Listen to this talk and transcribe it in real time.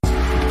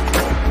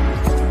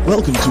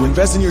Welcome to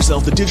Invest in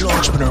Yourself, the Digital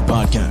Entrepreneur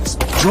Podcast.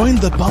 Join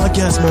the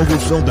podcast mogul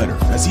Phil Better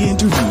as he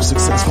interviews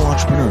successful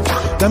entrepreneurs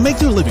that make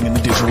their living in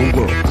the digital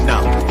world.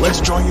 Now,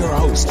 let's join your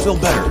host, Phil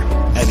Better,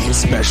 and his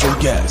special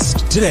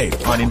guest today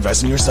on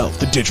Invest in Yourself,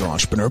 the Digital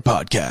Entrepreneur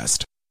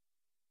Podcast.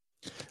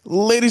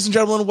 Ladies and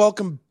gentlemen,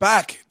 welcome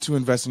back to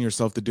Invest in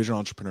Yourself, the Digital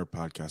Entrepreneur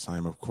Podcast. I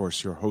am, of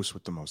course, your host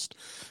with the most,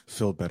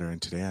 Phil Better,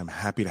 and today I'm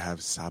happy to have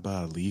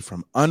Sabah Ali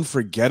from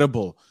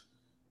Unforgettable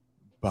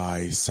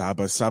by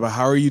Sabah. Sabah,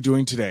 how are you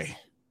doing today?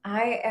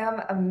 I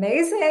am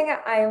amazing.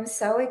 I am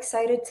so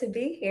excited to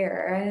be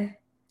here.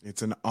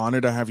 It's an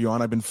honor to have you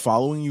on. I've been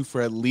following you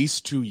for at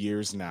least 2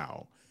 years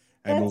now.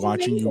 And That's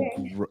watching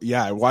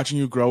amazing. watching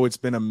you grow, it's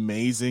been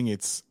amazing.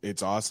 It's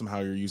awesome how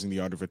you're using the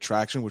art of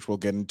attraction, which we'll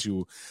get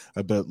into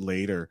a bit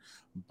later.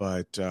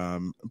 But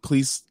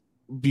please,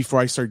 before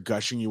I start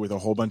gushing you with a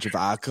whole bunch of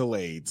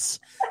accolades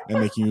and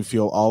making you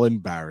feel all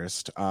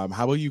embarrassed, how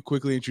about you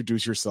quickly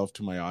introduce yourself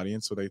to my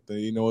audience so that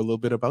they know a little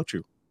bit about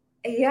you?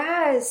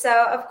 Yeah,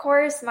 so of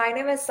course, my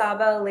name is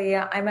Sabah Ali.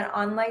 I'm an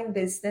online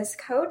business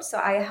coach. So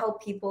I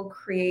help people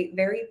create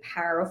very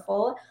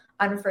powerful,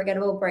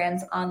 unforgettable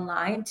brands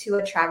online to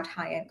attract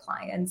high-end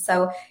clients.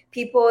 So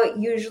people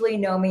usually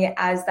know me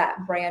as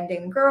that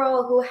branding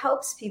girl who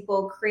helps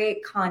people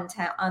create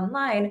content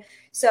online.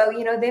 So,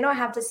 they don't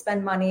have to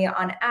spend money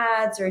on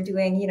ads or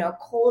doing,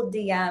 cold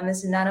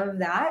DMs, none of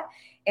that.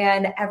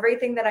 And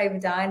everything that I've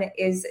done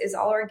is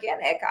all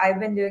organic. I've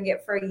been doing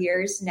it for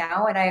years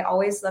now. And I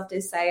always love to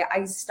say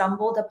I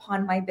stumbled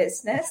upon my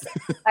business.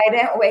 I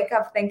didn't wake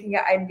up thinking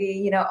I'd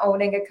be,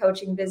 owning a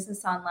coaching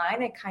business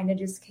online. It kind of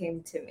just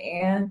came to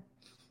me.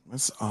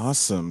 That's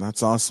awesome.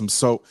 That's awesome.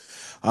 So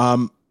I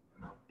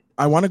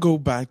want to go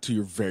back to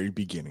your very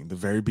beginning. The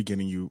very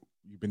beginning, you've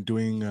been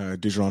doing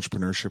digital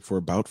entrepreneurship for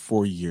about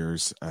 4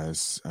 years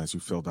as you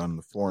filled out in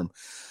the form.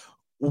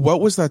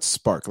 What was that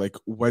spark? Like,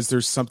 was there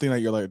something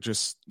that you're like,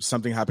 just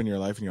something happened in your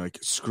life and you're like,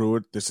 screw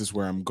it, this is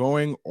where I'm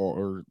going?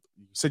 Or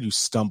you said you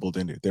stumbled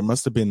into it. There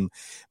must have been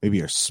maybe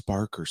a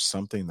spark or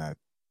something that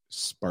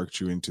sparked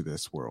you into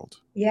this world.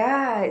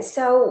 Yeah.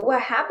 So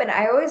what happened,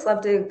 I always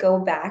love to go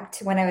back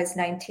to when I was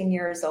 19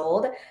 years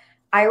old.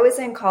 I was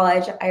in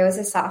college. I was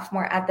a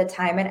sophomore at the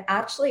time. And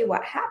actually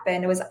what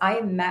happened was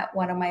I met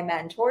one of my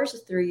mentors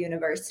through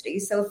university.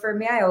 So for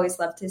me, I always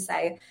love to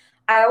say,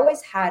 I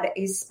always had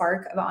a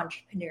spark of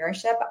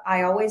entrepreneurship.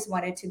 I always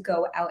wanted to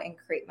go out and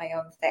create my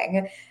own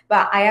thing.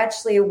 But I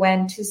actually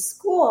went to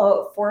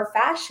school for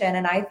fashion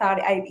and I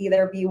thought I'd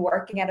either be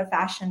working at a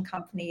fashion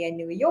company in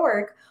New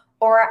York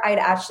or I'd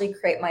actually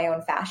create my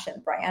own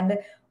fashion brand.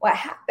 What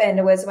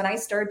happened was when I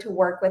started to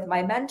work with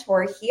my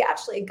mentor, he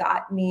actually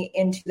got me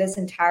into this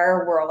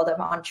entire world of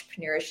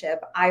entrepreneurship.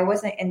 I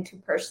wasn't into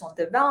personal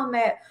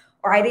development,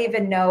 or I didn't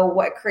even know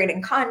what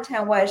creating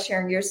content was,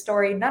 sharing your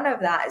story, none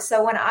of that.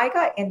 So when I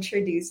got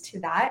introduced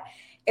to that,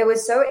 it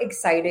was so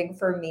exciting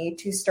for me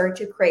to start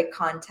to create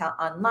content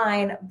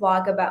online,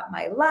 blog about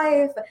my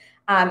life,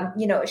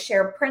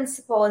 share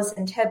principles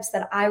and tips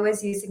that I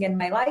was using in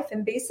my life.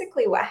 And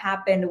basically what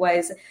happened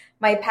was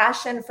my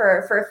passion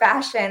for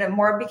fashion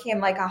more became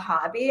like a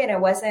hobby and it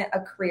wasn't a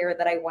career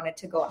that I wanted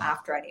to go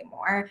after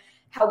anymore.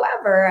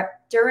 However,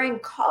 during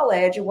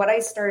college, what I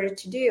started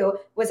to do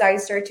was I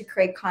started to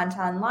create content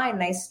online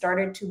and I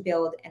started to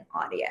build an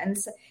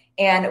audience.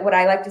 And what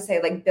I like to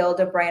say, like build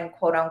a brand,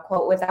 quote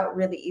unquote, without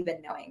really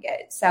even knowing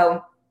it.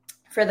 So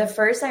for the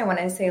first, I want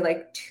to say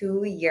like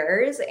 2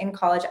 years in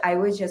college, I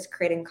was just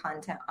creating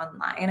content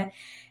online.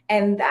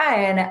 And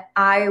then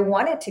I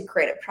wanted to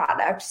create a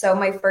product. So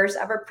my first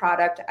ever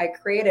product I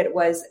created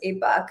was a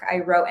book. I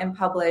wrote and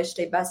published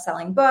a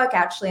best-selling book,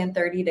 actually in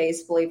 30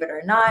 days, believe it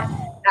or not.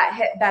 That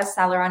hit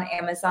bestseller on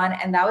Amazon.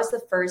 And that was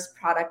the first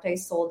product I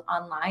sold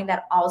online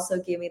that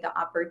also gave me the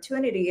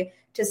opportunity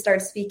to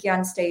start speaking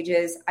on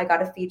stages. I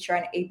got a feature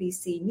on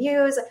ABC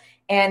News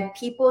and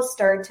people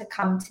started to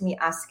come to me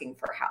asking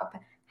for help.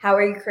 How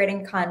are you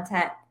creating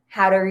content?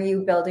 How are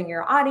you building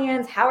your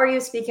audience? How are you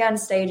speaking on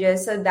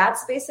stages? So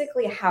that's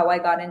basically how I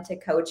got into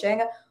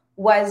coaching,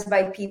 was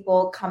by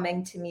people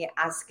coming to me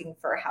asking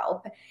for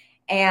help.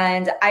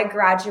 And I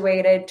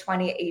graduated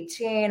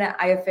 2018.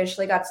 I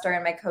officially got started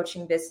in my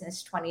coaching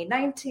business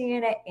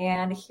 2019.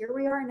 And here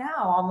we are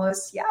now,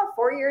 almost,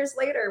 4 years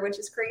later, which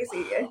is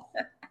crazy. Wow.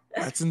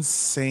 That's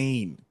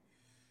insane.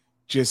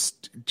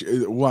 Just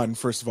one,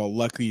 first of all,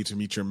 lucky to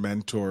meet your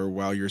mentor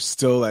while you're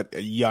still at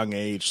a young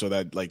age, so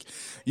that like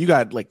you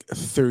got like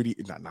 30,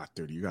 not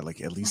 30, you got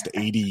like at least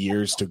 80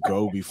 years to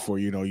go before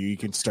you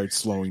can start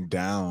slowing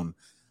down.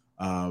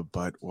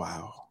 But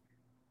wow.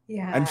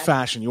 Yeah. And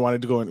fashion, you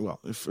wanted to go in. Well,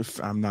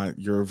 if I'm not,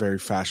 you're a very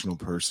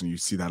fashionable person. You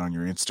see that on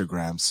your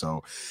Instagram,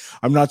 so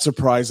I'm not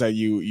surprised that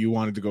you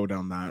wanted to go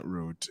down that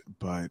route.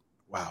 But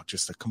wow,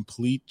 just a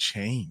complete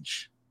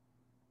change.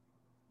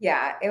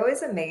 Yeah, it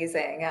was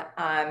amazing.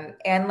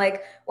 And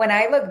like when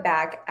I look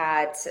back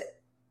at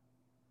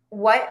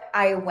what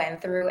I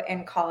went through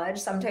in college,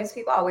 sometimes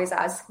people always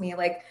ask me,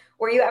 like,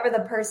 were you ever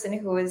the person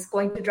who was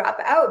going to drop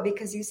out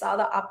because you saw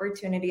the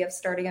opportunity of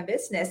starting a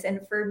business?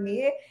 And for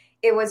me,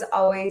 it was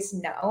always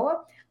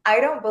no. I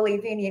don't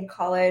believe you need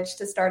college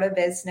to start a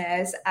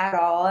business at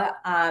all.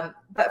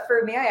 But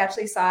for me, I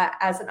actually saw it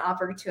as an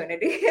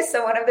opportunity.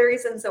 So one of the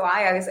reasons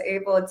why I was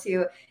able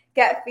to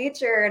get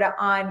featured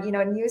on,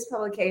 news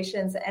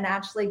publications and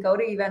actually go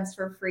to events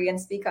for free and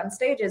speak on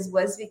stages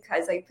was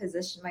because I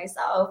positioned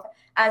myself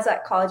as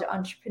that college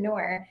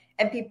entrepreneur.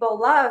 And people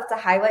love to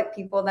highlight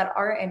people that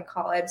are in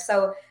college.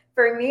 So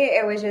for me,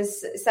 it was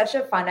just such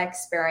a fun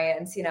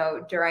experience,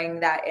 during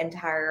that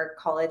entire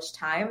college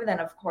time. And then,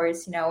 of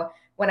course,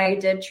 when I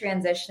did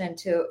transition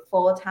into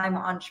full-time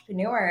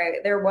entrepreneur,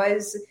 there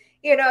was,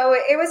 it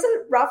was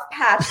a rough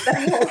patch that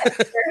I went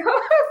through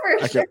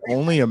for I sure. can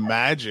only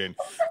imagine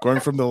going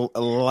from the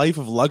life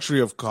of luxury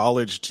of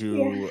college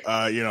to,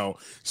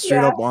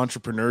 straight up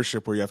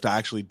entrepreneurship where you have to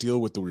actually deal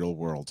with the real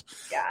world.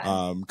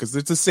 Yeah. Because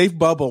it's a safe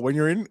bubble when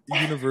you're in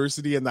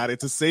university and that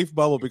it's a safe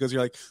bubble because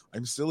you're like,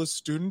 I'm still a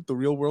student. The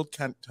real world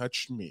can't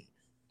touch me,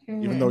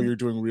 even though you're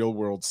doing real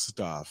world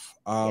stuff.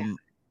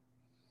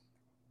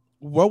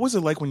 What was it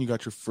like when you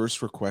got your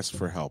first request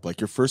for help, like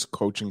your first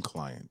coaching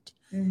client?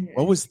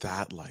 What was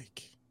that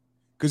like?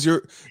 Because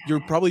you're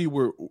probably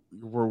were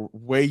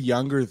way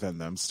younger than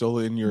them, still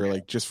in your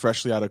like just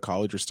freshly out of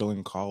college or still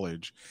in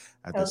college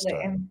at this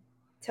time.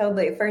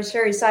 Totally, for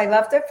sure. So I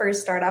love to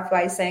first start off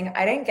by saying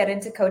I didn't get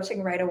into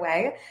coaching right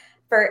away.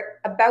 For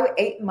about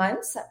 8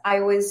 months,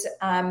 I was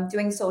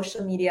doing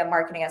social media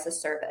marketing as a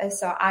service.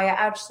 So I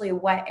actually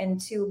went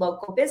into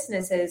local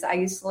businesses. I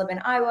used to live in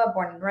Iowa,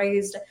 born and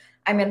raised.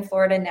 I'm in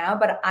Florida now,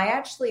 but I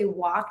actually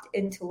walked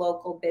into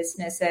local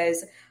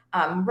businesses,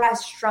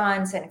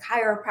 restaurants and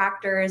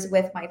chiropractors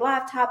with my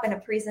laptop and a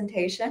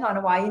presentation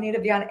on why you need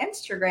to be on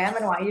Instagram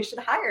and why you should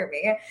hire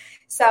me.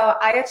 So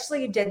I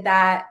actually did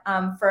that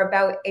for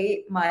about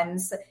 8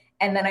 months.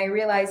 And then I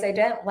realized I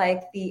didn't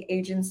like the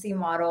agency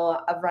model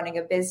of running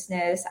a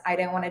business. I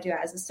didn't want to do it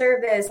as a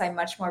service. I'm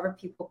much more of a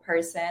people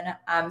person.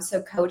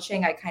 So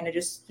coaching, I kind of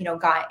just,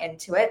 got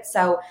into it.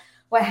 So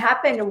what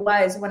happened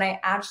was when I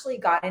actually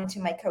got into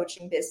my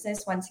coaching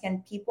business, once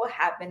again, people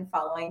have been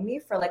following me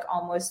for like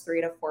almost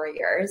 3 to 4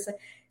 years.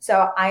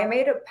 So I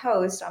made a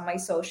post on my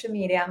social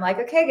media. I'm like,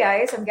 okay,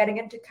 guys, I'm getting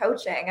into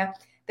coaching.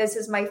 This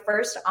is my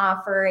first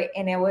offer,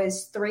 and it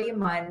was 3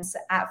 months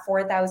at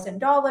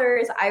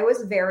 $4,000. I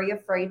was very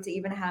afraid to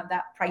even have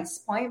that price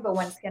point. But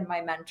once again, my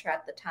mentor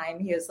at the time,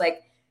 he was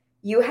like,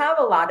 you have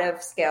a lot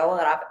of skill, a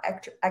lot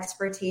of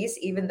expertise,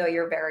 even though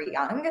you're very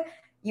young.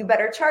 You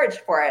better charge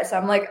for it. So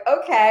I'm like,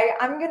 okay,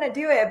 I'm going to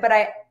do it. But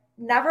I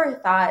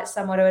never thought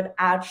someone would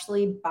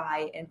actually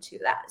buy into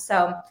that.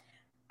 So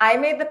I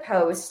made the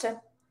post.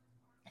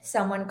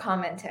 Someone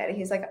commented.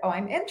 He's like, oh,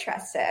 I'm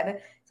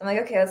interested. So I'm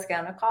like, okay, let's get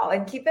on a call.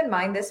 And keep in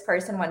mind, this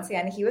person, once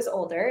again, he was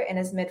older, in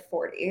his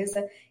mid-40s.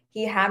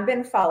 He had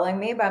been following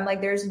me, but I'm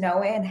like, there's no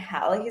way in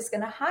hell he's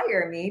going to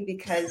hire me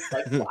because,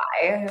 like,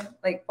 why?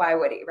 Like, why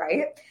would he,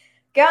 right?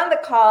 Get on the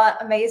call,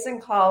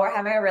 amazing call. We're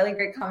having a really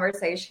great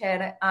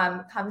conversation.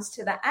 Comes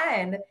to the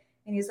end,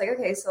 and he's like,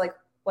 okay, so like,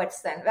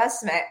 what's the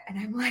investment? And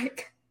I'm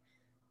like,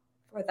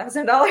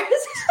 $4,000.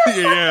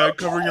 Yeah,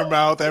 covering your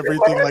mouth,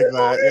 everything like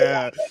that.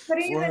 Yeah, I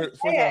couldn't even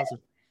say it.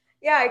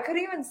 Yeah, I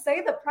couldn't even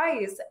say the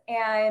price.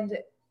 And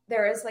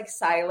there is like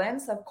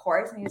silence, of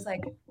course. And he's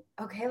like,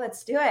 okay,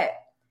 let's do it.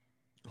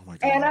 Oh my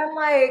God. And I'm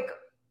like,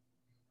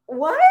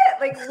 what?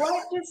 Like,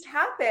 what just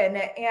happened?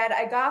 And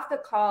I got off the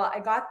call, I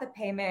got the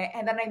payment,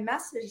 and then I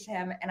messaged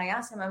him and I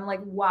asked him, I'm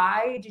like,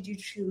 why did you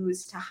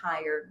choose to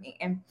hire me?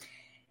 And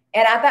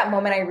at that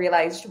moment, I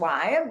realized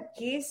why.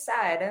 He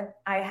said,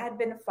 I had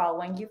been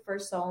following you for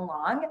so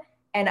long,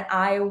 and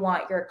I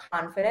want your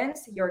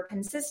confidence, your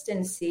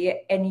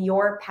consistency, and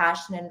your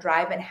passion and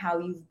drive and how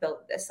you've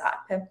built this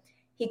up.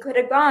 He could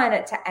have gone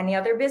to any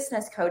other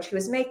business coach who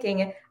was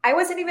making, I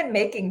wasn't even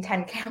making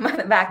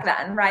 10K back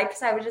then, right?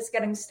 Because I was just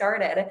getting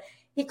started.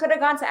 He could have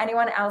gone to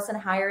anyone else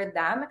and hired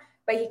them,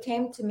 but he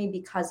came to me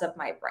because of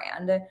my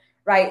brand,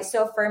 right?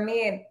 So for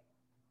me,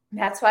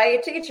 that's why I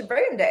teach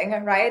branding,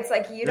 right? It's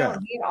like you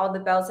don't need all the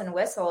bells and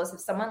whistles.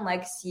 If someone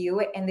likes you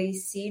and they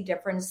see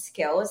different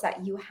skills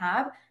that you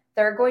have,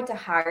 they're going to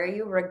hire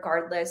you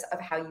regardless of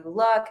how you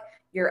look,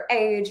 your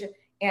age,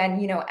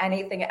 and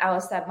anything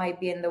else that might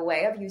be in the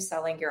way of you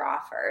selling your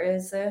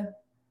offers.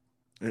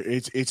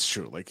 It's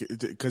true, like,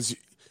 because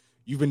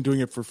you've been doing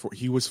it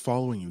he was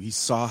following you. He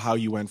saw how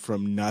you went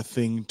from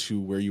nothing to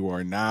where you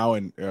are now,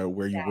 and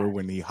where you were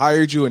when he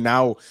hired you, and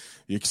now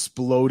you're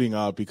exploding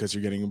up because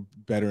you're getting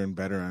better and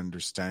better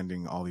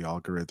understanding all the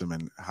algorithm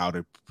and how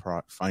to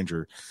find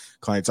your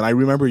clients. And I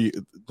remember you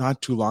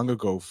not too long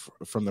ago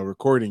from the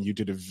recording, you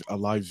did a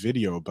live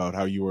video about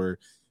how you were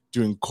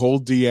doing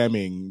cold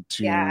DMing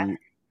to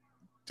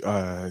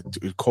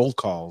cold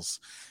calls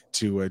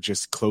to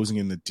just closing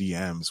in the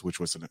DMs, which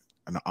was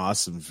an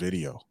awesome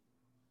video.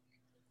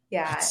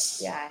 Yeah.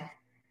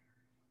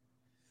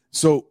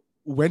 So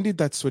when did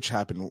that switch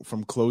happen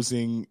from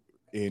closing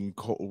in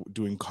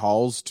doing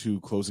calls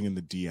to closing in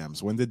the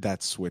DMs? When did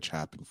that switch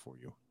happen for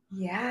you?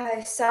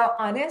 Yeah. So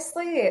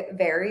honestly,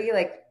 very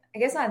I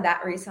guess not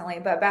that recently,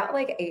 but about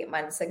like 8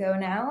 months ago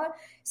now.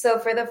 So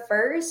for the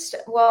first,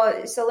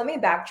 so let me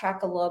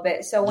backtrack a little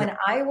bit. So Yep. when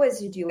I was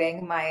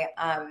doing my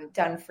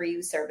done for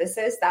you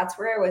services, that's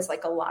where it was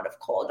like a lot of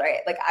cold, right?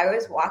 Like I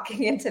was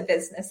walking into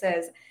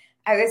businesses,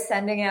 I was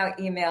sending out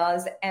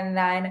emails, and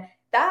then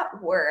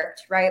that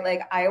worked, right?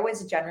 Like I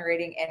was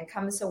generating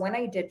income. So when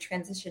I did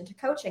transition to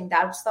coaching,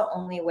 that's the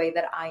only way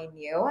that I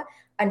knew,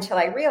 until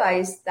I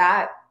realized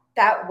that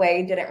that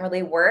way didn't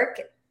really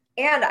work.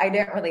 And I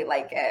didn't really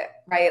like it,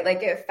 right?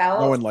 Like it No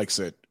felt, one likes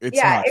it. It's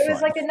yeah, not it was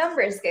fun. like a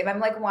numbers game.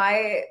 I'm like,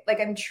 why? Like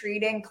I'm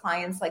treating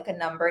clients like a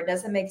number. It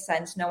doesn't make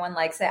sense. No one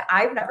likes it.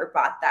 I've never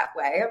bought that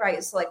way,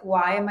 right? So like,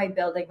 why am I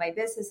building my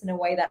business in a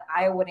way that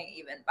I wouldn't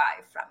even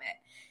buy from it?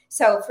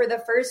 So for the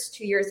first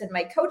 2 years in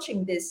my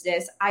coaching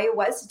business, I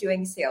was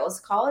doing sales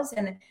calls,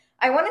 and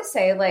I want to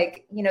say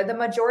like, the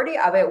majority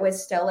of it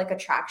was still like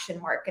attraction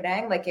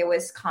marketing. Like it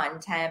was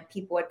content.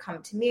 People would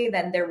come to me,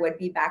 then there would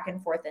be back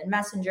and forth in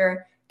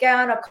Messenger, get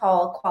on a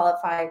call,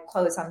 qualify,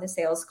 close on the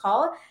sales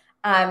call.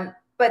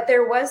 But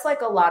there was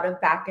like a lot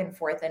of back and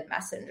forth in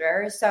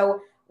Messenger.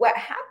 So what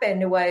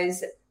happened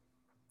was,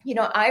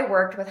 I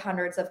worked with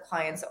hundreds of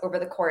clients over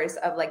the course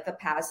of like the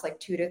past like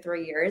 2 to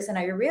 3 years. And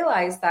I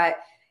realized that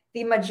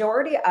the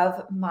majority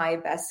of my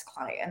best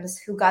clients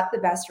who got the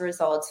best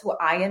results, who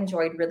I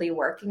enjoyed really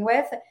working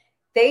with,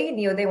 they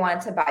knew they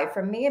wanted to buy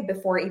from me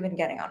before even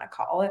getting on a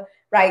call,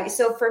 right?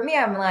 So for me,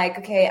 I'm like,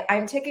 okay,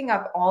 I'm taking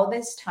up all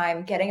this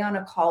time getting on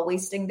a call,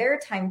 wasting their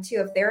time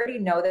too. If they already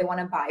know they want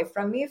to buy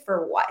from me,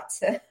 for what?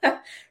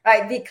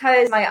 Right?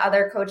 Because my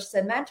other coaches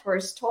and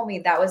mentors told me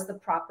that was the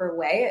proper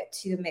way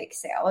to make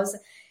sales.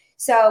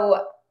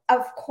 So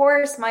of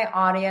course, my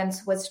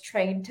audience was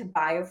trained to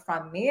buy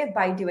from me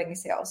by doing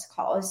sales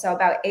calls. So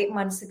about 8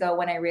 months ago,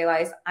 when I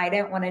realized I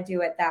didn't want to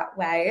do it that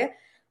way,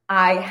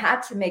 I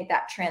had to make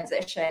that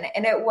transition.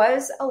 And it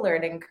was a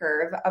learning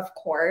curve, of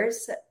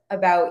course,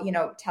 about,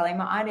 telling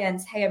my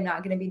audience, hey, I'm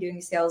not going to be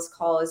doing sales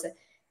calls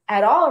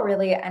at all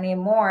really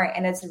anymore.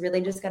 And it's really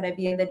just going to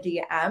be in the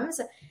DMs.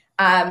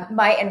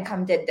 My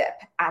income did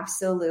dip,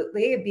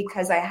 absolutely,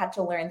 because I had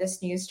to learn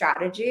this new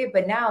strategy.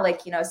 But now,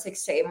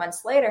 6 to 8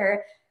 months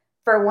later,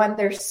 for one,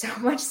 there's so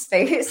much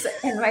space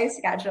in my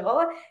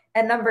schedule.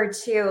 And number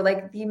two,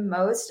 like the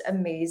most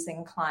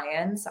amazing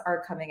clients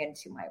are coming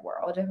into my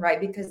world, right?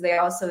 Because they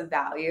also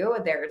value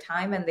their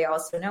time, and they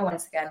also know,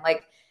 once again,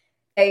 like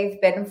they've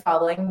been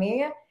following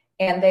me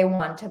and they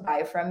want to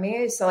buy from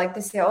me. So like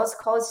the sales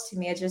calls to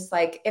me, it's just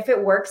like, if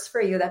it works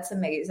for you, that's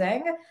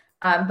amazing.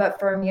 But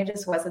for me, it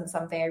just wasn't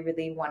something I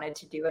really wanted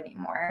to do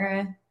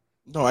anymore.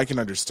 No, I can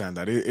understand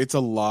that. It's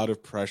a lot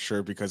of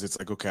pressure because it's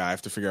like, okay, I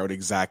have to figure out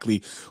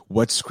exactly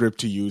what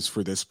script to use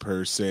for this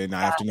person.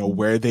 I have to know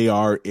where they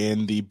are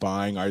in the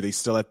buying. Are they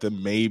still at the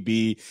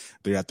maybe?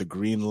 They're at the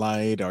green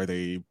light? Are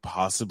they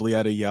possibly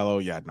at a yellow?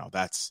 Yeah, no,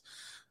 that's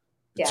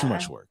too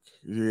much work.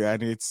 Yeah,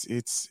 and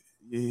it's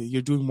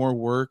you're doing more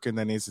work, and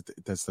then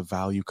does the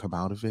value come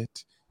out of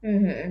it?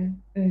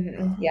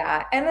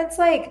 Yeah. And it's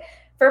like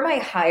for my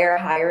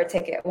higher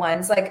ticket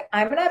ones, like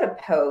I'm not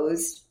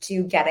opposed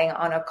to getting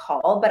on a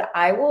call, but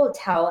I will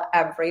tell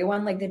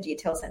everyone like the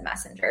details in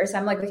Messenger. So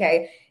I'm like,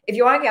 okay, if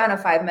you want to get on a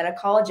 5-minute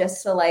call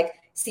just to like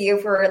see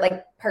if we're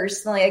like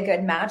personally a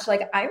good match,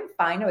 like I'm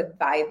fine with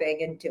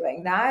vibing and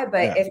doing that.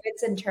 But if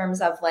it's in terms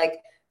of like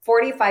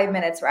 45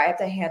 minutes where I have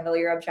to handle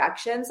your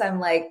objections, I'm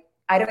like,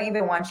 I don't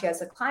even want you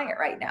as a client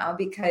right now,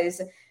 because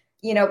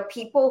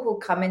people who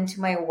come into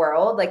my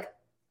world, like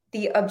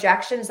the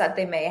objections that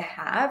they may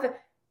have,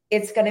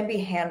 it's going to be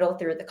handled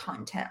through the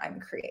content I'm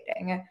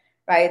creating,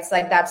 right? It's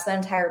like, that's the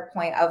entire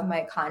point of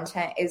my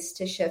content, is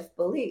to shift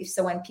beliefs.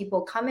 So when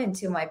people come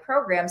into my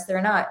programs,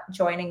 they're not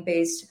joining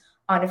based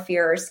on a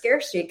fear or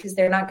scarcity, because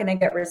they're not going to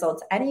get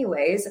results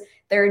anyways.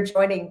 They're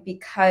joining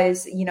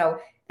because,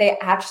 they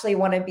actually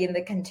want to be in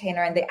the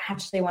container, and they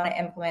actually want to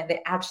implement,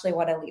 they actually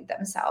want to lead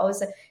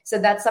themselves. So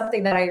that's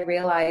something that I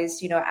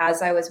realized,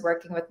 as I was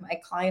working with my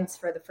clients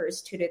for the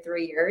first 2 to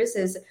 3 years,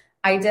 is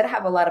I did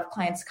have a lot of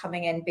clients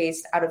coming in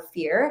based out of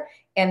fear,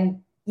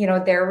 and,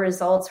 their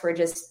results were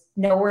just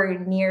nowhere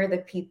near the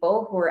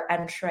people who are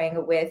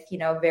entering with,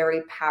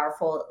 very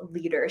powerful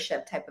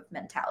leadership type of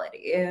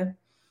mentality.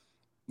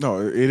 No,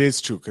 it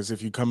is true, because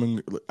if you come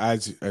in,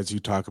 as you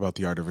talk about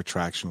the art of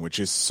attraction, which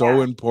is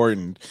so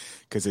important,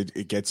 because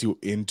it gets you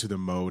into the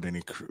mode, and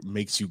it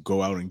makes you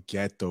go out and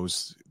get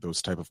those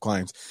type of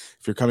clients.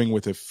 If you're coming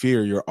with a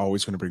fear, you're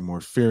always going to bring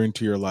more fear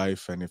into your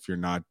life, and if you're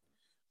not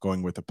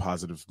going with a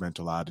positive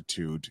mental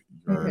attitude,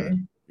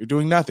 you're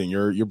doing nothing.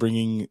 You're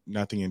bringing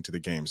nothing into the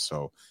game.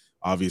 So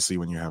obviously,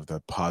 when you have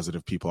the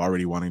positive people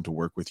already wanting to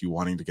work with you,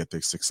 wanting to get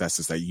the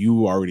successes that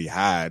you already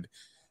had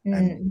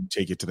and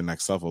take it to the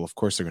next level, of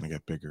course they're going to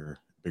get bigger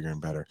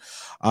and better.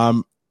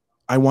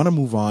 I want to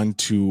move on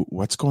to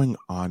what's going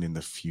on in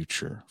the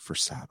future for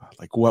Sabah.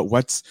 Like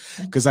what's,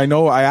 because I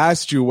know I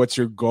asked you what's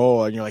your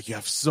goal, and you're like, you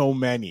have so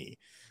many.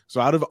 So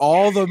out of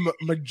all the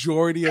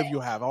majority of you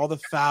have, all the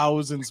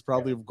thousands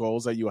probably of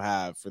goals that you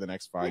have for the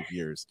next 5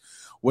 years,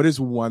 what is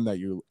one that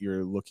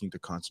you're looking to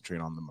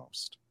concentrate on the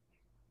most?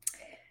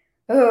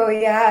 Oh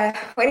yeah.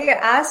 When you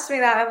asked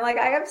me that, I'm like,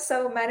 I have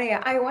so many.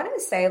 I want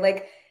to say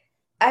like,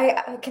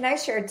 can I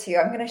share two?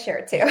 I'm going to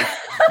share two.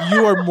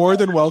 You are more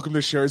than welcome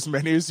to share as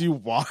many as you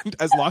want,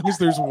 as long as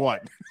there's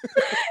one.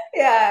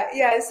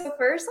 Yeah. So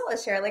first I'll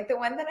share like the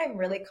one that I'm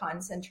really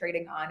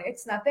concentrating on.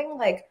 It's nothing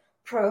like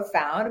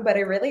profound, but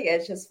it really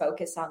is just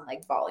focused on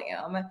like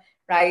volume,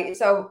 right?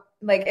 So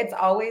like it's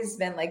always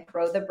been like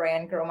grow the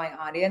brand, grow my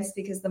audience,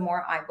 because the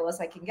more eyeballs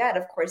I can get,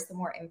 of course, the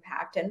more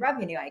impact and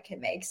revenue I can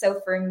make. So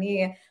for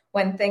me,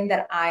 one thing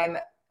that I'm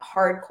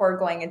hardcore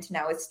going into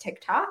now is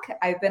TikTok.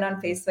 I've been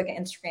on Facebook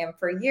and Instagram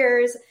for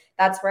years.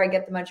 That's where I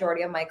get the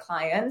majority of my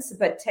clients.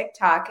 But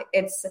TikTok,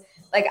 it's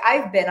like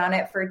I've been on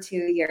it for 2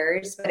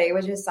 years, but it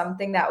was just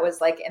something that was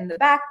like in the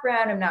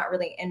background. I'm not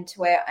really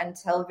into it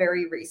until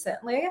very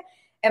recently.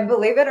 And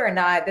believe it or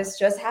not, this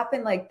just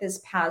happened like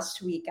this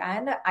past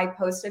weekend. I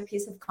posted a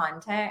piece of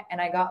content and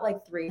I got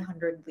like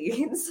 300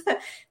 leads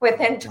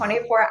within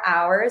 24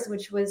 hours,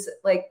 which was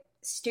like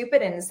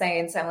stupid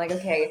insane. So I'm like,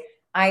 okay,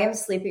 I am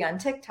sleeping on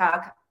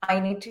TikTok.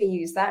 I need to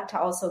use that to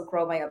also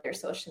grow my other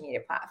social media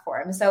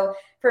platforms. So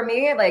for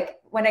me, like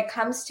when it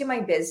comes to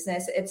my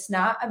business, it's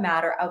not a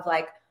matter of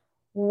like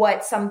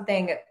what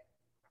something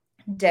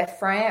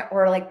different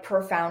or like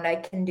profound I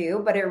can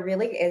do, but it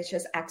really is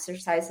just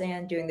exercising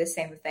and doing the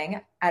same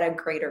thing at a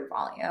greater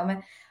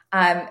volume.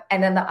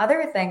 And then the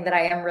other thing that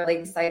I am really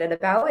excited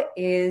about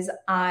is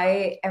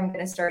I am going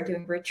to start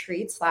doing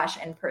retreats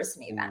 /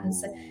 in-person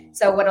events.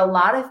 So what a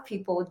lot of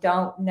people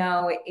don't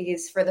know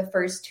is for the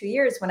first 2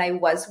 years when I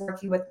was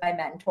working with my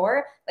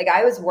mentor, like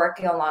I was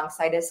working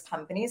alongside his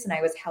companies and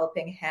I was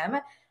helping him.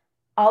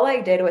 All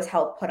I did was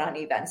help put on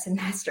events and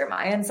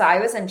mastermind. So I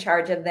was in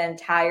charge of the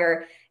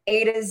entire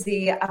A to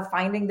Z of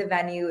finding the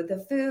venue,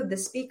 the food, the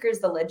speakers,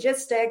 the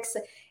logistics.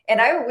 And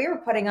we were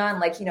putting on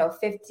like,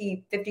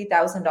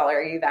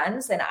 $50,000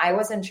 events, and I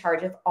was in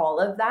charge of all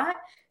of that.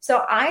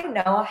 So I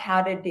know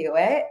how to do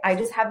it. I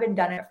just haven't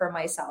done it for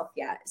myself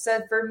yet. So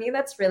for me,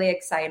 that's really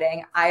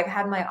exciting. I've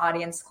had my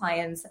audience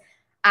clients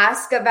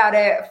ask about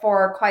it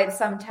for quite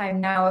some time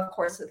now. Of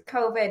course, with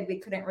COVID, we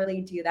couldn't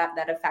really do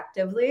that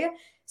effectively.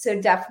 So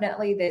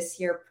definitely this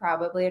year,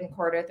 probably in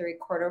Q3,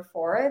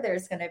 Q4,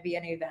 there's going to be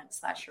an event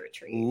 /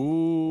 retreat.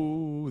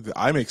 Ooh,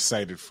 I'm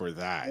excited for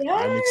that. Yes,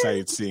 I'm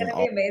excited seeing it's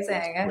going to be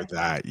amazing for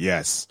that.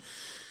 Yes,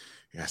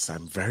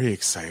 I'm very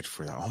excited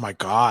for that. Oh my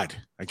God,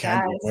 I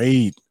can't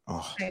wait.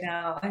 Oh, I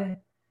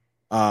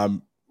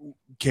know.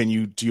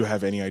 Do you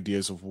have any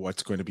ideas of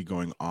what's going to be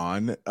going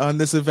on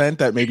this event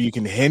that maybe you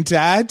can hint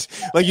at?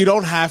 Like, you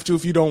don't have to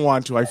if you don't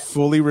want to. I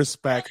fully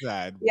respect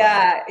that.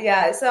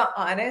 Yeah. So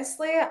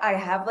honestly, I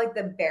have like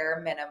the bare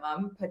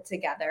minimum put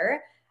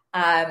together.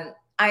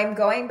 I'm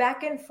going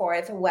back and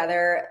forth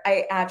whether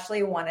I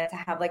actually wanted to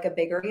have like a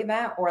bigger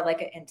event or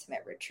like an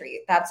intimate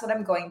retreat. That's what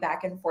I'm going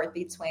back and forth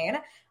between.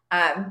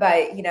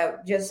 But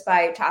just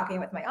by talking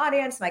with my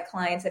audience, my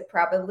clients, it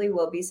probably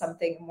will be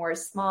something more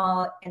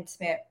small,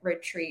 intimate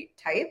retreat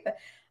type.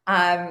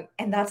 And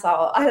that's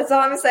all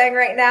I'm saying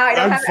right now.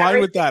 I'm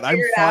fine with that.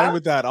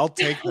 I'll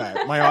take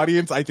that. My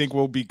audience, I think,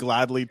 will be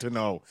gladly to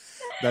know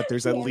that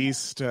there's at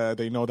least,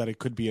 they know that it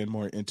could be a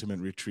more intimate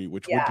retreat,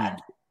 which would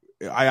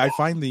be, I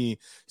find the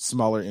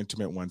smaller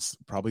intimate ones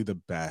probably the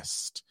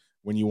best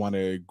when you want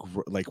to,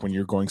 like when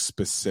you're going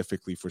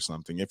specifically for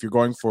something. If you're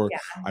going for,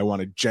 I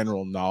want a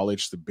general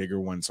knowledge, the bigger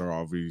ones are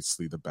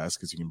obviously the best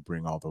because you can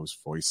bring all those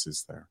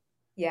voices there.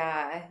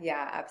 Yeah,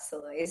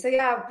 absolutely. So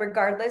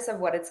regardless of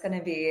what it's going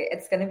to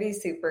be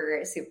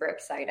super, super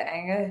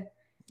exciting.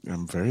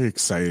 I'm very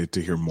excited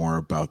to hear more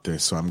about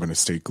this. So I'm going to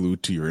stay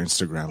glued to your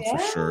Instagram for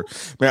sure.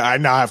 Man, I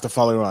now have to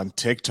follow you on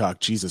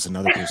TikTok. Jesus,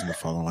 another person to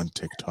follow on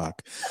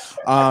TikTok.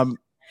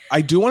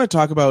 I do want to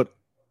talk about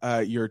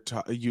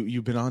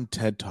you've been on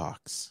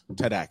TEDx's,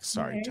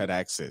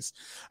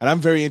 and I'm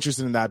very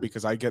interested in that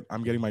because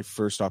I'm getting my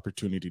first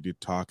opportunity to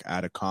talk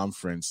at a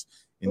conference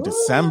in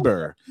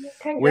December,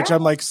 which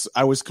I'm like,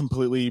 I was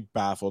completely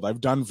baffled.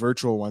 I've done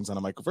virtual ones and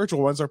I'm like,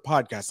 virtual ones are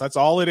podcasts. That's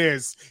all it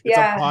is. It's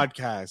a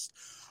podcast.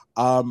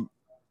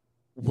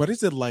 What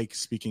is it like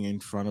speaking in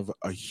front of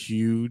a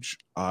huge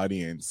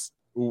audience?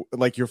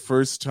 Like your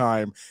first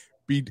time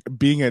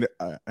being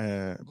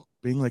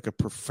like a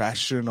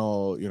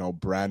professional,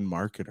 brand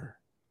marketer.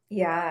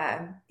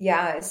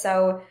 Yeah.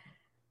 So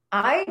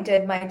I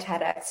did my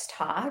TEDx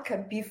talk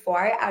before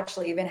I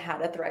actually even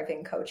had a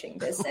thriving coaching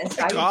business.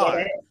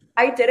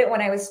 I did it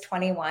when I was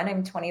 21.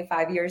 I'm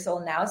 25 years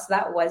old now. So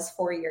that was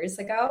 4 years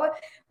ago,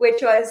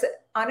 which was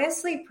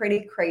honestly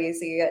pretty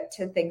crazy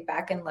to think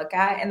back and look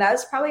at. And that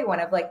was probably one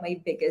of like my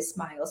biggest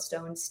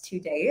milestones to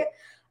date.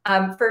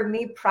 For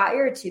me,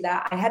 prior to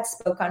that, I had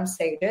spoke on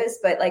stages,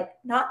 but like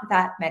not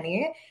that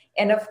many.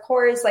 And of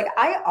course, like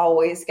I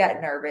always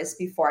get nervous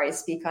before I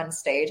speak on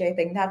stage. I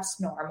think that's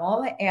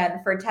normal.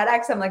 And for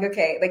TEDx, I'm like,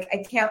 okay, like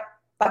I can't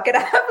fuck it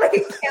up. Like I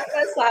can't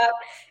mess up.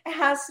 It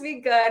has to be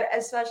good,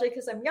 especially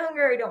because I'm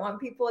younger. I don't want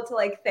people to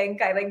like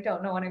think I like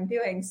don't know what I'm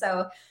doing.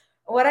 So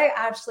what I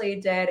actually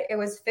did, it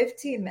was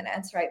 15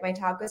 minutes, right? My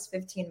talk was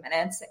 15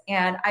 minutes.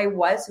 And I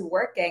was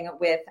working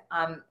with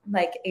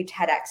like a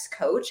TEDx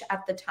coach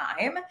at the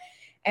time.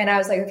 And I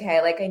was like,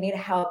 okay, like I need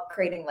help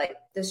creating like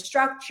the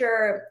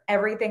structure,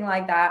 everything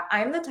like that.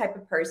 I'm the type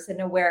of person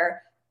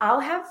where I'll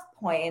have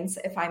points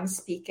if I'm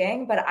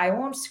speaking, but I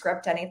won't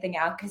script anything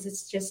out because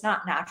it's just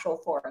not natural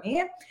for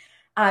me.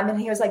 And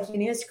he was like, you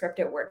need to script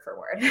it word for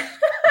word.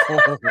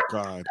 Oh,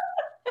 God.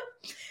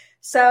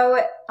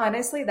 So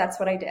honestly, that's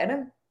what I did.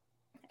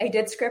 I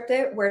did script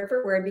it word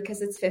for word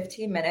because it's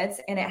 15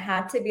 minutes and it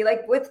had to be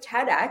like with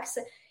TEDx,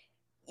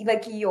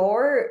 like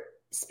your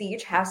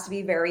speech has to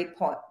be very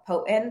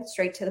potent,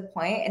 straight to the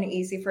point, and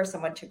easy for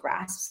someone to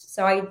grasp.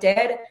 So I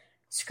did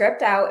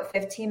script out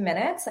 15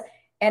 minutes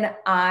and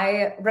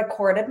I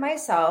recorded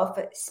myself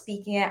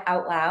speaking it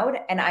out loud.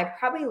 And I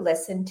probably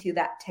listened to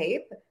that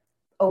tape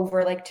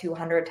over like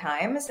 200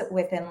 times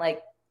within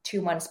like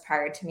 2 months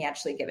prior to me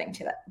actually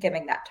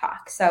giving that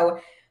talk. So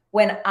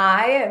when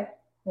I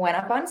went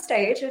up on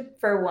stage,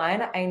 for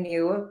one, I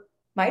knew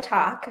my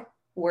talk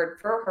word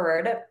for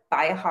word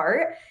by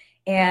heart.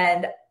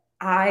 And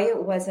I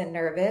wasn't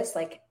nervous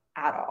like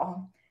at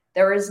all.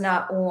 There was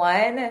not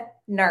one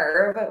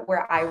nerve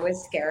where I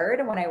was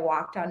scared when I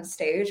walked on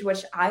stage,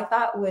 which I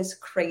thought was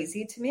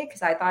crazy to me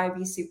because I thought I'd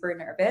be super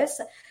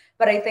nervous.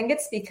 But I think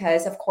it's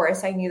because, of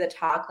course, I knew the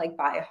talk like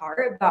by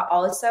heart, but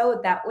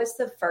also that was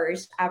the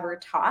first ever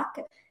talk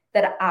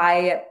that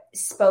I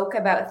spoke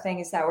about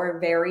things that were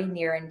very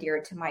near and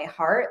dear to my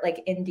heart,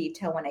 like in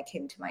detail when it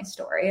came to my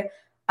story.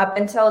 Up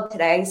until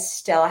today,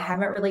 still I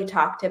haven't really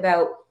talked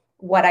about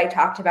what I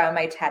talked about in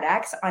my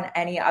TEDx on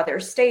any other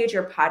stage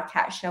or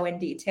podcast show in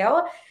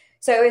detail.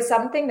 So it was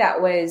something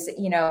that was,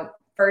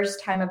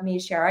 first time of me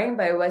sharing,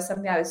 but it was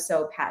something I was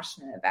so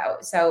passionate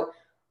about. So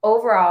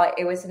overall,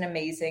 it was an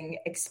amazing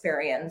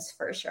experience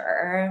for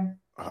sure.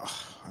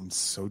 Oh, I'm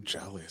so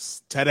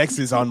jealous. TEDx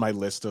is on my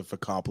list of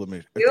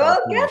accomplishment. You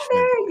will get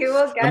there. You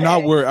will get I'm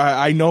not worried.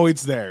 I know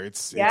it's there.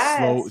 It's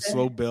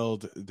slow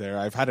build there.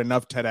 I've had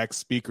enough TEDx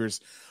speakers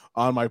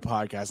on my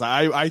podcast.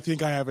 I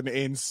think I have an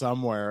in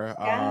somewhere.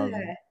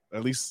 Yeah.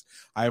 At least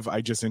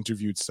I just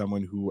interviewed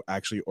someone who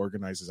actually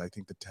organizes. I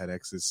think the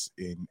TEDx is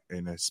in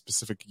a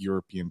specific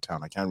European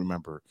town. I can't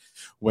remember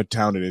what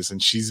town it is,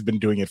 and she's been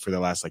doing it for the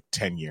last like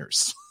 10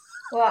 years.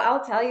 Well,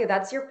 I'll tell you,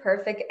 that's your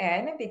perfect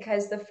in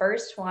because the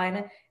first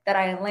one that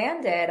I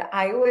landed,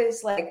 I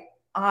was like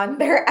on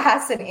their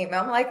ass in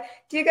email. I'm like,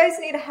 do you guys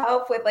need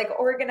help with like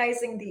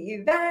organizing the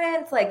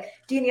event? Like,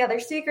 do you need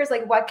other speakers?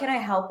 Like, what can I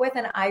help with?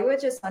 And I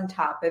was just on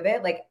top of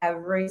it like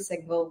every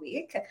single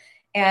week.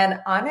 And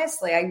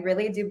honestly, I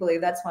really do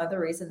believe that's one of the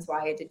reasons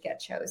why I did get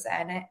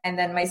chosen. And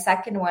then my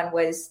second one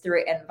was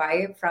through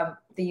invite from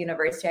the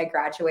university I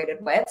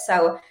graduated with.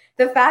 So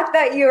the fact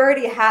that you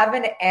already have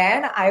an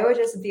in, I would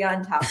just be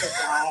on top of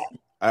that.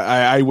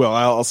 I will.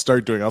 I'll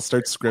start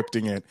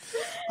scripting it.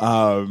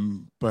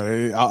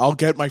 But I'll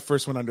get my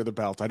first one under the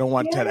belt. I don't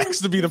want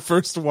TEDx to be the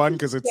first one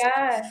because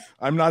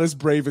I'm not as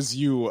brave as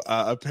you,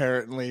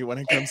 apparently, when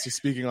it comes to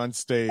speaking on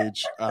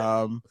stage.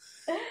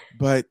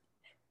 But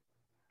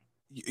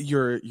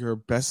you're a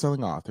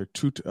best-selling author,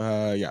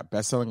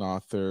 best-selling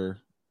author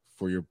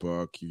for your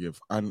book. You give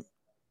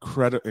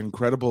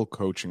incredible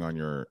coaching on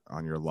your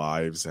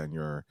lives and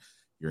your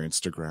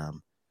Instagram.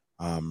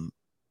 And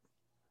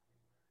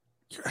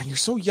you're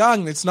so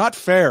young. It's not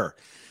fair.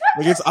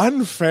 Like, it's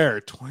unfair.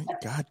 20,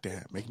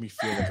 goddamn, make me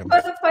feel like I'm.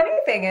 But the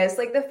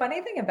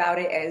funny thing about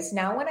it is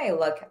now when I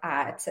look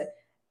at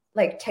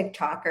like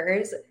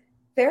TikTokers,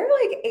 they're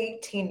like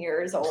 18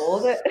 years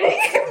old.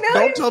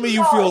 Don't tell me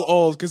you feel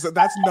old because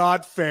that's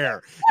not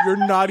fair.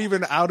 You're not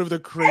even out of the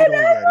cradle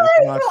yet.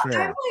 It's not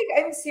fair.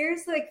 I'm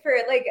seriously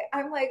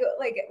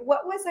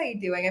what was I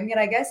doing? I mean,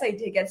 I guess I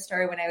did get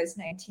started when I was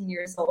 19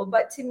 years old,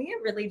 but to me,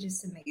 it really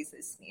just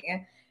amazes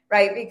me,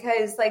 right?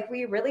 Because like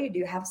we really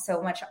do have so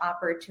much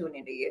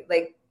opportunity,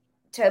 like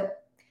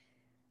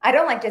I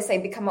don't like to say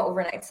become an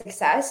overnight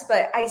success,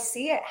 but I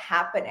see it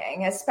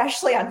happening,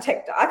 especially on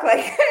TikTok.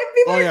 Like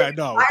people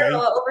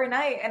viral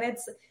overnight, and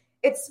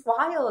it's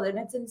wild and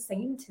it's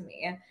insane to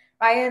me,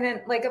 right? And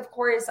then, like, of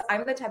course,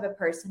 I'm the type of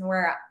person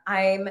where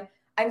I'm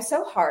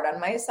so hard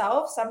on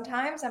myself.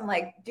 Sometimes I'm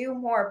like, do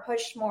more,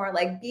 push more,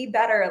 like be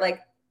better, like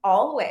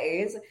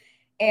always.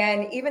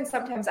 And even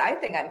sometimes I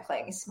think I'm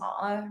playing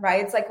small,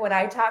 right? It's like when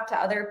I talk to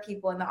other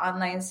people in the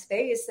online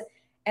space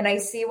and I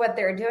see what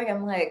they're doing,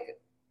 I'm like,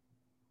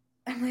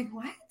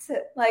 what?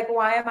 Like,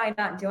 why am I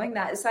not doing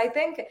that? So I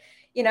think,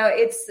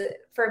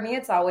 for me,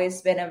 it's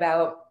always been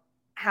about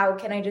how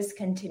can I just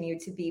continue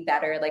to be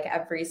better, like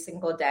every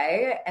single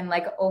day. And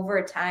like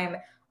over time,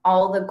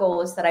 all the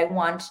goals that I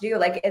want to do,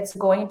 like it's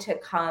going to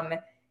come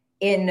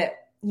in,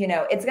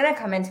 it's going to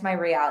come into my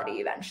reality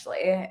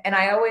eventually. And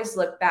I always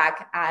look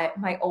back at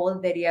my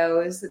old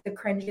videos, the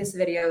cringiest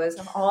videos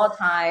of all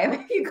time.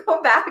 If you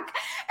go back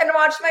and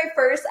watch my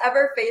first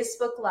ever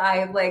Facebook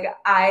Live, like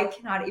I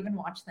cannot even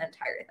watch the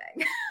entire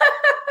thing.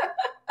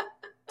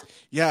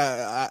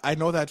 Yeah, I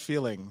know that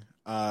feeling,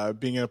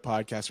 being a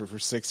podcaster for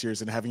 6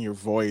 years and having your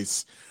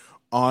voice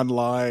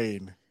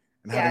online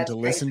and Yeah, having it's to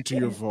listen to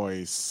your crazy.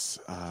 voice.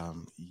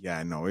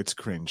 Yeah, no, it's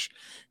cringe.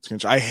 It's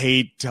cringe. I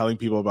hate telling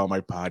people about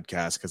my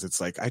podcast because it's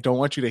like, I don't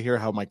want you to hear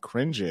how my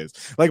cringe is.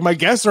 Like, my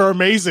guests are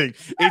amazing.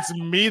 It's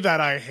me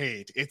that I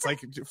hate. It's like,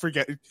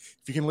 forget,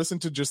 if you can listen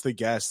to just the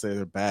guests, they're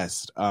the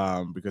best,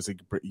 because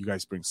you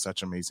guys bring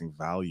such amazing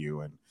value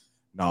and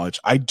knowledge.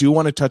 I do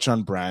want to touch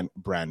on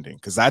branding,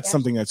 because that's Yeah.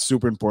 something that's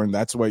super important.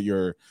 That's what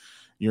you're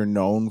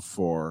known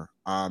for.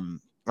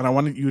 And I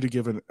wanted you to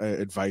give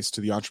advice to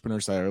the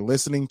entrepreneurs that are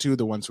listening, to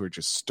the ones who are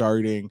just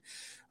starting,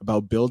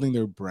 about building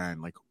their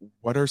brand. Like,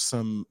 what are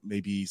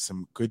maybe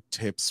some good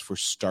tips for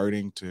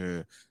starting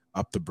to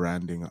up the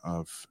branding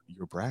of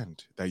your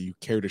brand that you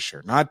care to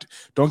share?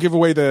 Don't give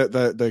away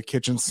the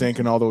kitchen sink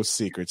and all those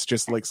secrets.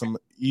 Just like some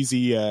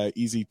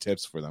easy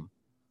tips for them.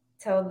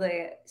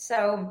 Totally.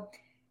 So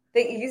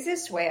the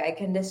easiest way I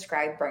can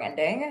describe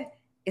branding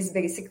is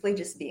basically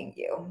just being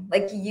you.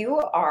 Like, you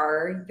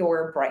are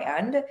your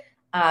brand.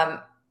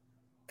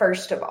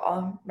 First of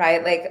all,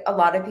 right? Like, a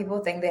lot of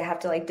people think they have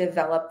to like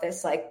develop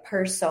this like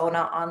persona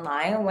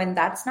online, when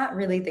that's not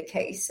really the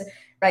case,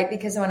 right?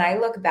 Because when I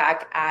look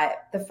back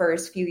at the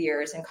first few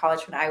years in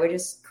college, when I was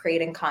just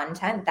creating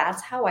content,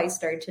 that's how I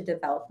started to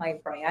develop my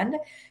brand.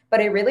 But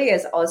it really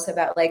is also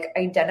about like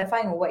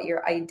identifying what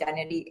your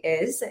identity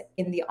is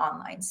in the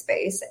online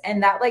space.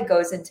 And that like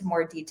goes into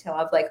more detail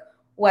of like,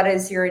 what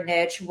is your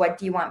niche? What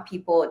do you want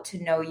people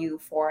to know you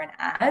for and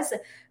as?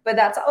 But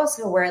that's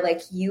also where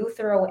like you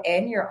throw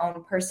in your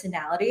own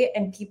personality,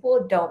 and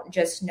people don't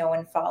just know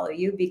and follow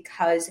you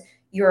because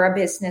you're a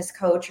business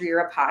coach or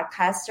you're a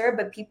podcaster,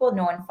 but people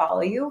know and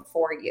follow you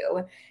for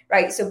you,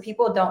 right? So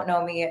people don't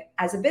know me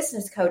as a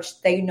business coach.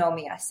 They know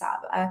me as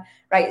Saba,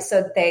 right?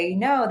 So they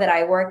know that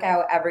I work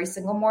out every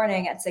single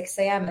morning at 6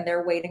 a.m. and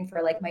they're waiting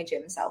for like my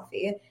gym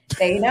selfie.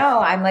 They know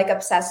I'm like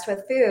obsessed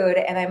with food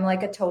and I'm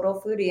like a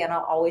total foodie, and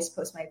I'll always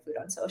post my food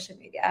on social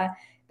media.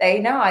 They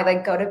know I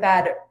like go to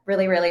bed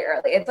really, really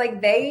early. It's like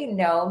they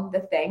know the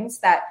things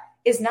that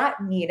is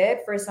not needed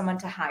for someone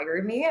to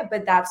hire me,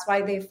 but that's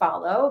why they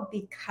follow,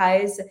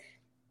 because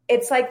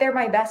it's like they're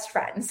my best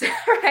friends,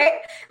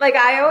 right? Like,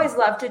 I always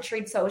love to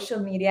treat social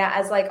media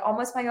as like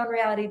almost my own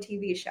reality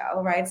TV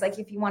show, right? It's like,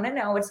 if you want to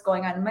know what's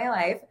going on in my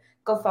life,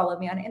 go follow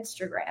me on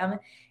Instagram.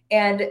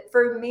 And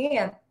for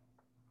me,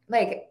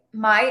 like,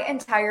 my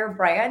entire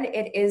brand,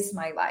 it is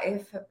my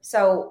life.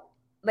 So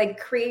like,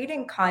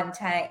 creating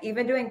content,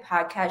 even doing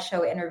podcast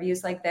show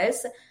interviews like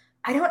this,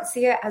 I don't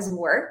see it as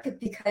work,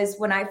 because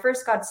when I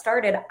first got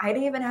started, I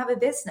didn't even have a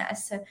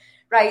business,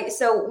 right?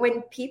 So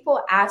when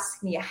people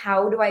ask me,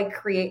 how do I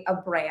create a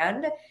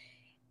brand?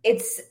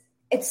 It's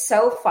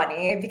so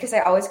funny because I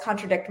always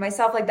contradict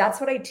myself. Like,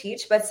 that's what I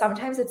teach, but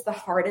sometimes it's the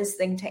hardest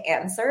thing to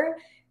answer,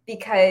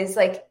 because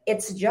like,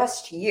 it's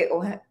just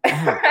you,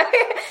 right?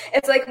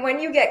 It's like, when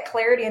you get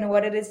clarity in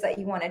what it is that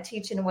you want to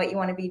teach and what you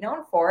want to be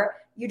known for,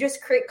 you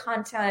just create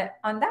content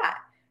on that,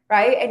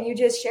 right? And you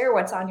just share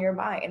what's on your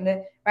mind,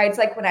 right? It's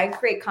like, when I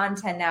create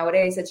content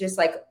nowadays, it's just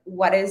like,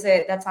 what is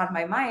it that's on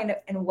my mind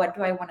and what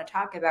do I want to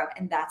talk about?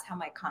 And that's how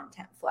my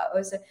content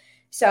flows.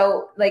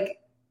 So like,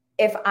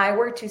 if I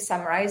were to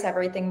summarize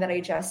everything that I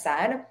just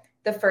said,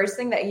 the first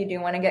thing that you do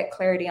want to get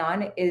clarity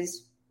on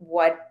is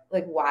why do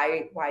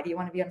you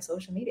want to be on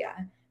social media,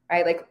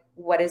 right? Like,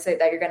 what is it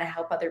that you're going to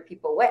help other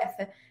people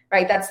with,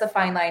 right? That's the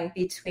fine line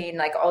between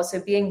like also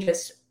being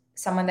just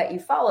someone that you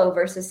follow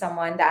versus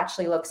someone that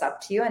actually looks up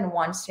to you and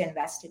wants to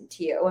invest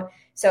into you.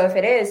 So if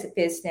it is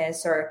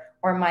business or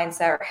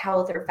mindset or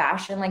health or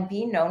fashion, like,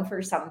 be known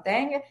for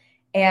something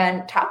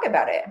and talk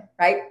about it,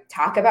 right?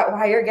 Talk about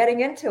why you're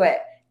getting into it.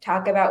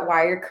 Talk about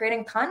why you're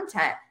creating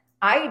content.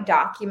 I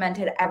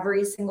documented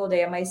every single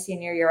day of my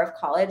senior year of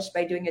college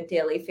by doing a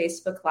daily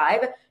Facebook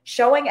Live,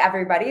 showing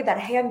everybody that,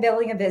 hey, I'm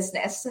building a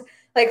business.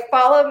 Like,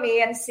 follow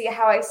me and see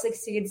how I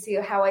succeed, see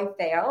how I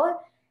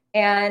fail.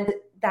 And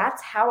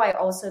that's how I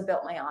also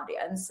built my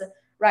audience,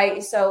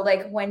 right? So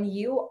like, when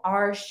you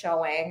are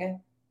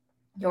showing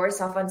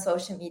yourself on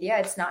social media,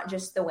 it's not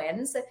just the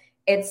wins,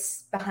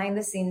 it's behind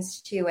the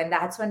scenes too. And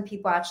that's when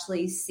people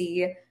actually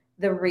see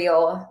the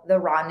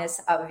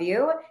rawness of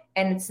you.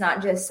 And it's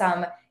not just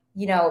some,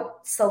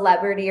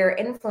 celebrity or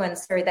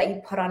influencer that you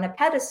put on a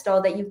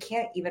pedestal that you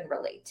can't even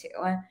relate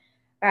to,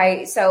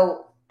 right?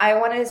 So I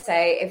want to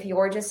say, if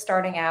you're just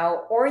starting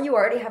out or you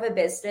already have a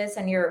business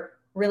and you're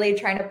really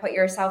trying to put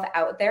yourself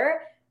out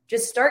there,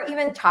 just start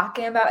even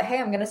talking about, hey,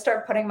 I'm going to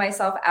start putting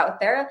myself out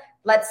there.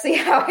 Let's see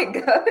how it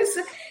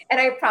goes.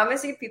 And I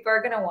promise you, people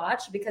are going to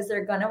watch, because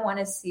they're going to want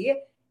to see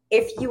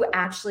if you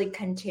actually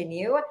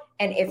continue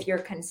and if you're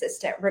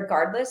consistent,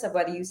 regardless of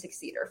whether you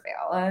succeed or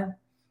fail.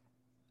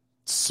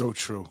 So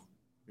true.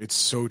 It's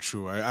so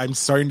true. I'm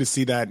starting to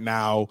see that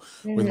now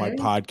with my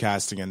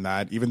podcasting, and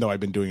that, even though I've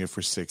been doing it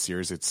for 6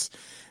 years, it's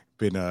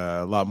been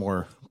a lot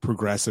more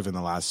progressive in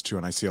the last 2.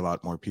 And I see a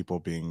lot more people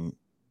being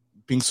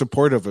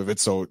supportive of it.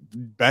 So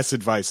best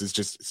advice is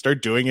just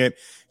start doing it,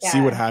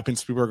 see what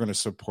happens. People are going to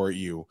support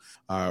you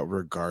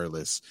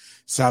regardless.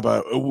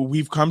 Saba,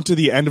 we've come to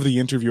the end of the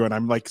interview, and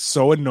I'm like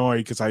so annoyed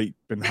because I've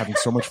been having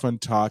so much fun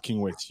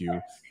talking with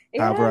you.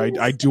 However, Yes.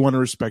 I do want to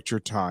respect your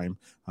time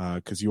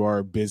because you are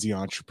a busy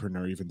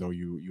entrepreneur, even though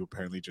you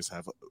apparently just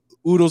have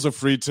oodles of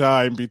free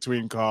time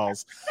between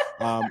calls.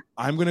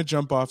 I'm going to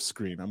jump off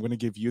screen. I'm going to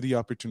give you the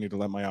opportunity to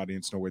let my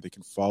audience know where they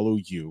can follow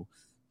you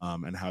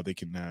and how they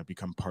can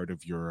become part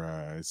of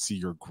your, see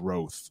your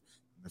growth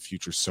in the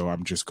future. So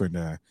I'm just going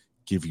to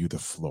give you the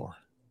floor.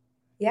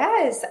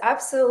 Yes,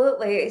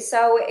 absolutely.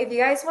 So if you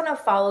guys want to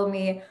follow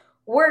me,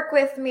 work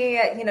with me,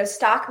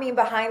 stalk me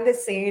behind the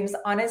scenes,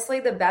 honestly,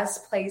 the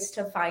best place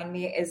to find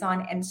me is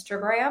on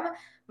Instagram.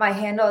 My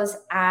handle is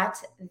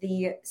at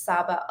the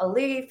Sabah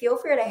Ali. Feel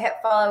free to hit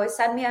follow,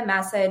 send me a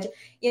message.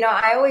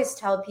 I always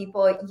tell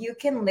people you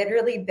can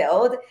literally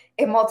build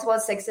a multiple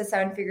 6 to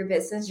 7 figure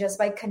business just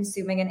by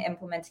consuming and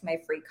implementing my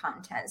free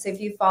content. So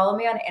if you follow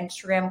me on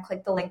Instagram,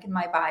 click the link in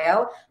my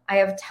bio. I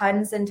have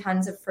tons and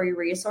tons of free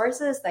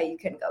resources that you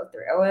can go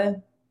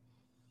through.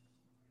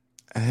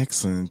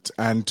 Excellent.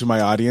 And to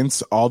my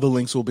audience, all the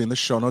links will be in the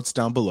show notes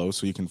down below,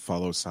 so you can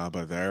follow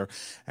Sabah there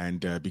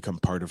and become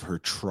part of her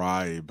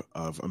tribe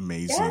of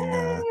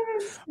amazing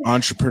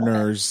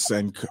entrepreneurs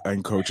and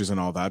coaches and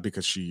all that,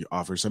 because she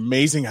offers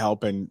amazing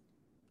help. And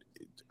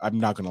I'm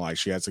not going to lie,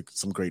 she has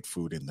some great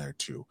food in there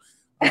too.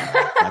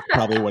 That's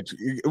probably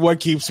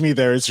what keeps me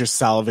there, is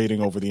just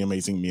salivating over the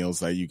amazing meals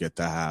that you get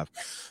to have.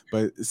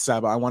 But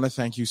Sabah, I want to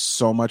thank you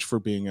so much for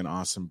being an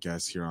awesome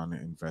guest here on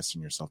Invest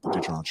in Yourself, the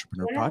Digital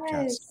Entrepreneur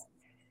Podcast.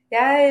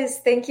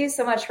 Yes. Thank you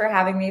so much for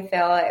having me,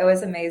 Phil. It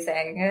was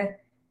amazing.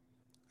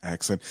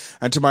 Excellent.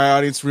 And to my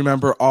audience,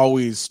 remember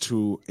always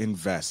to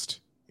invest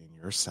in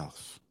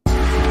yourself.